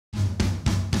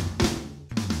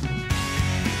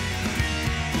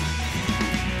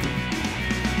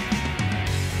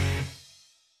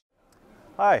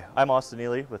Hi, I'm Austin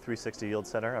Ehle with 360 Yield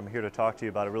Center. I'm here to talk to you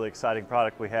about a really exciting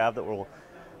product we have that will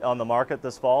on the market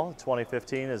this fall,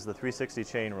 2015, is the 360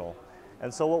 Chainroll.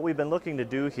 And so what we've been looking to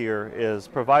do here is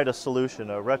provide a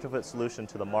solution, a retrofit solution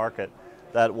to the market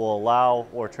that will allow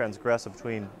or transgress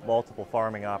between multiple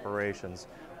farming operations.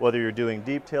 Whether you're doing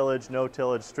deep tillage, no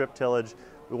tillage, strip tillage,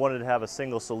 we wanted to have a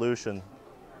single solution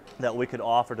that we could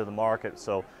offer to the market.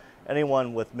 So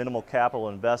anyone with minimal capital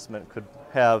investment could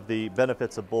have the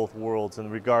benefits of both worlds in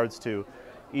regards to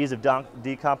ease of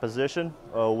decomposition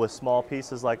with small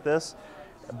pieces like this,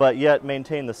 but yet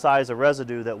maintain the size of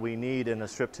residue that we need in a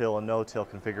strip till and no-till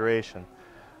configuration.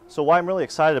 So why I'm really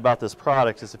excited about this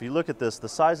product is if you look at this, the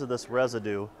size of this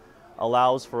residue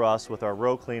allows for us with our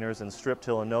row cleaners and strip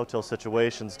till and no-till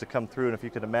situations to come through, and if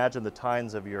you can imagine the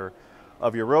tines of your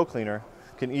row cleaner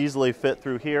can easily fit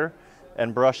through here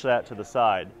and brush that to the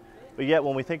side. But yet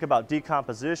when we think about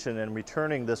decomposition and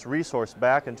returning this resource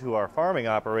back into our farming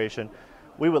operation,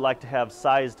 we would like to have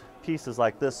sized pieces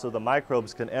like this so the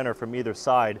microbes can enter from either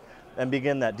side and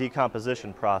begin that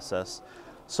decomposition process.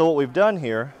 So what we've done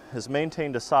here is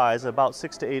maintained a size about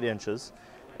 6 to 8 inches,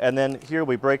 and then here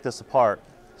we break this apart.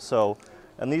 So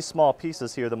in these small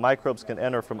pieces here, the microbes can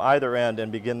enter from either end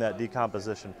and begin that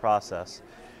decomposition process.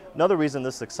 Another reason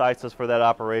this excites us for that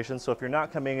operation, so if you're not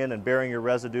coming in and burying your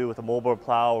residue with a moldboard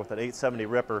plow or with an 870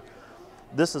 ripper,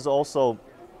 this is also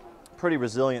pretty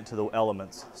resilient to the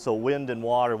elements. So wind and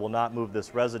water will not move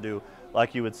this residue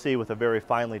like you would see with a very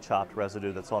finely chopped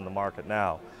residue that's on the market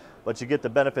now. But you get the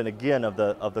benefit again of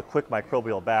the quick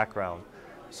microbial background.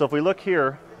 So if we look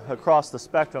here across the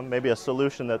spectrum, maybe a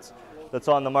solution that's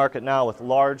on the market now with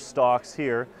large stalks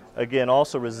here, again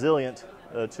also resilient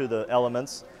to the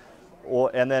elements,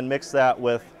 and then mix that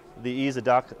with the ease of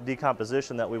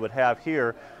decomposition that we would have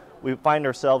here, we find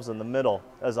ourselves in the middle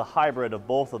as a hybrid of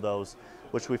both of those,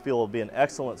 which we feel will be an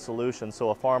excellent solution.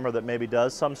 So a farmer that maybe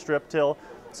does some strip till,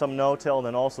 some no-till, and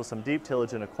then also some deep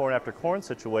tillage in a corn after corn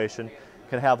situation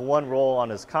can have one roll on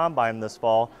his combine this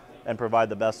fall and provide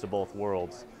the best of both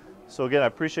worlds. So again, I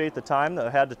appreciate the time that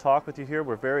I had to talk with you here.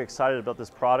 We're very excited about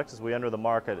this product as we enter the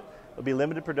market. It'll be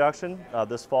limited production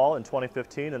this fall in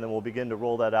 2015, and then we'll begin to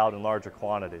roll that out in larger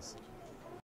quantities.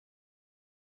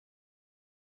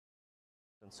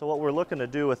 And so what we're looking to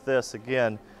do with this,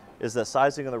 again, is that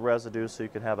sizing of the residue so you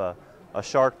can have a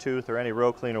shark tooth or any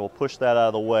row cleaner will push that out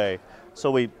of the way.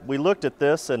 So we looked at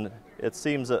this, and it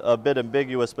seems a bit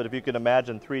ambiguous, but if you can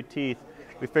imagine 3 teeth,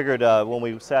 we figured when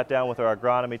we sat down with our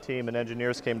agronomy team and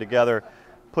engineers came together,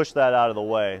 push that out of the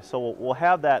way. So we'll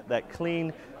have that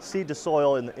clean seed to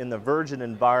soil in the virgin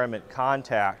environment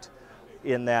contact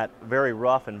in that very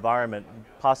rough environment,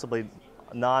 possibly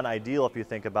non-ideal if you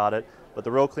think about it, but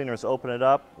the row cleaners open it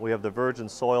up, we have the virgin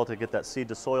soil to get that seed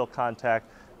to soil contact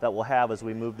that we'll have as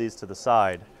we move these to the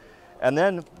side. And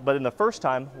then, but in the first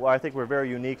time, well, I think we're very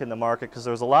unique in the market because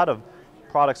there's a lot of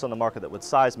products on the market that would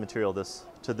size material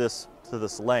to this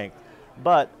length,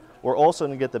 but we're also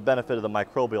going to get the benefit of the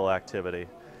microbial activity.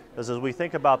 As we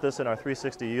think about this in our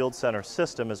 360 Yield Center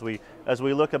system, as we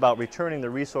look about returning the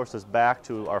resources back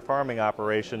to our farming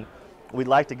operation, we'd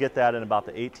like to get that in about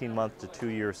the 18-month to 2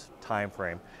 years time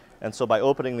frame. And so by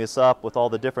opening this up with all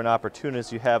the different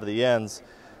opportunities you have at the ends,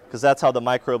 because that's how the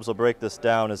microbes will break this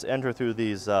down, is enter through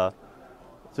these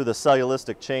through the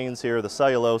cellulistic chains here, the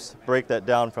cellulose, break that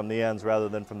down from the ends rather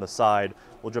than from the side,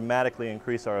 will dramatically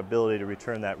increase our ability to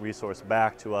return that resource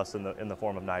back to us in the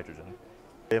form of nitrogen.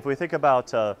 If we think about,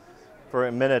 for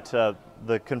a minute,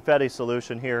 the confetti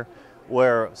solution here,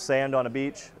 where sand on a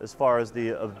beach, as far as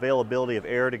the availability of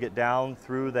air to get down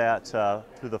through that,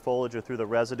 through the foliage or through the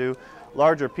residue.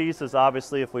 Larger pieces,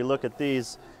 obviously, if we look at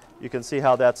these, you can see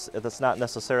how that's not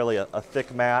necessarily a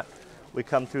thick mat. We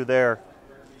come through there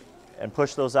and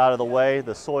push those out of the way.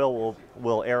 The soil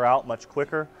will air out much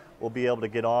quicker. We'll be able to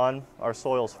get on our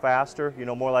soils faster. You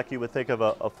know, more like you would think of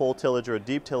a full tillage or a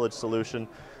deep tillage solution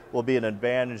will be an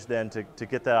advantage then to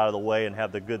get that out of the way and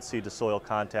have the good seed to soil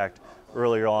contact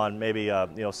earlier on, maybe you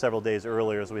know, several days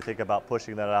earlier as we think about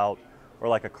pushing that out, or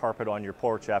like a carpet on your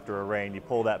porch after a rain. You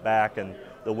pull that back and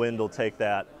the wind will take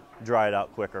that, dry it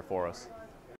out quicker for us.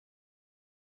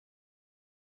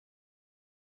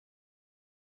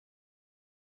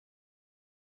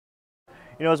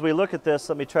 You know, as we look at this,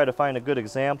 let me try to find a good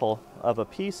example of a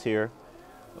piece here,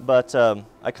 but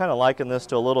I kind of liken this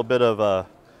to a little bit of a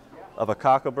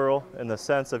cockaburl in the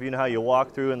sense of, you know how you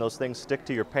walk through and those things stick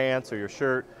to your pants or your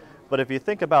shirt, but if you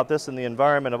think about this in the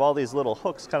environment of all these little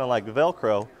hooks, kind of like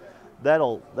Velcro,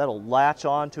 that'll latch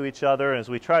on to each other, and as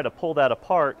we try to pull that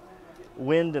apart,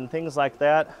 wind and things like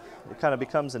that, it kind of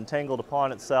becomes entangled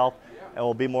upon itself and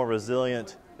will be more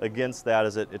resilient against that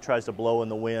is it tries to blow in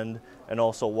the wind, and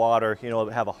also water,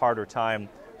 have a harder time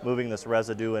moving this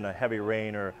residue in a heavy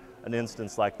rain, or an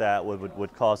instance like that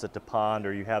would cause it to pond,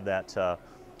 or you have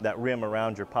that rim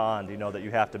around your pond, that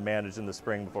you have to manage in the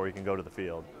spring before you can go to the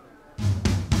field.